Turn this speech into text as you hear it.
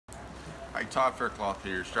Hey, Todd Faircloth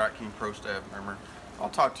here, Strike King Pro staff member. I'll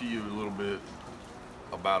talk to you a little bit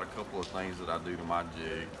about a couple of things that I do to my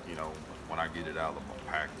jig, you know, when I get it out of the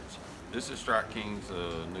package. This is Strike King's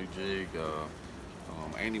new jig.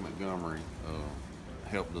 Andy Montgomery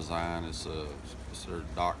helped design. It's their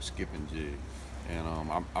dock skipping jig. And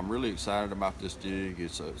I'm really excited about this jig.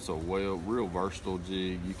 It's a real versatile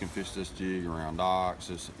jig. You can fish this jig around docks.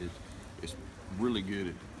 It's really good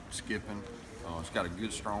at skipping. It's got a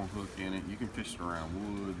good strong hook in it. You can fish it around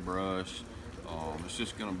wood, brush. It's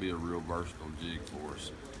just going to be a real versatile jig for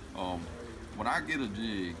us. When I get a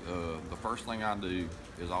jig, the first thing I do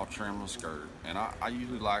is I'll trim the skirt, and I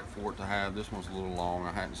usually like for it to have, this one's a little long.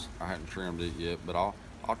 I hadn't trimmed it yet, but I'll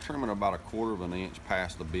trim it about 1/4 of an inch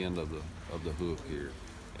past the bend of the hook here.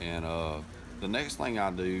 And the next thing I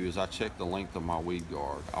do is I check the length of my weed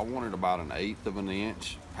guard. I want it about 1/8 of an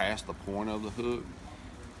inch past the point of the hook.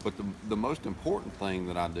 But the most important thing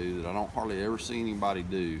that I do that I don't hardly ever see anybody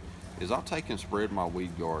do is I'll take and spread my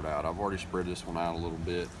weed guard out. I've already spread this one out a little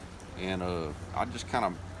bit, and I just kind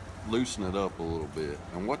of loosen it up a little bit.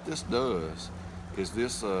 And what this does is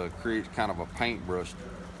this creates kind of a paintbrush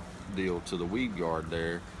deal to the weed guard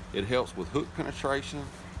there. It helps with hook penetration,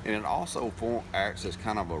 and it also acts as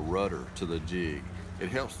kind of a rudder to the jig. It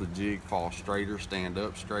helps the jig fall straighter, stand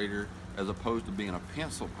up straighter, as opposed to being a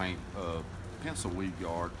pencil weed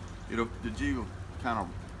guard. The jig will kind of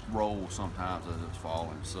roll sometimes as it's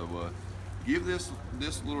falling. So give this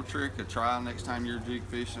little trick a try next time you're jig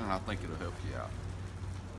fishing, and I think it'll help you out.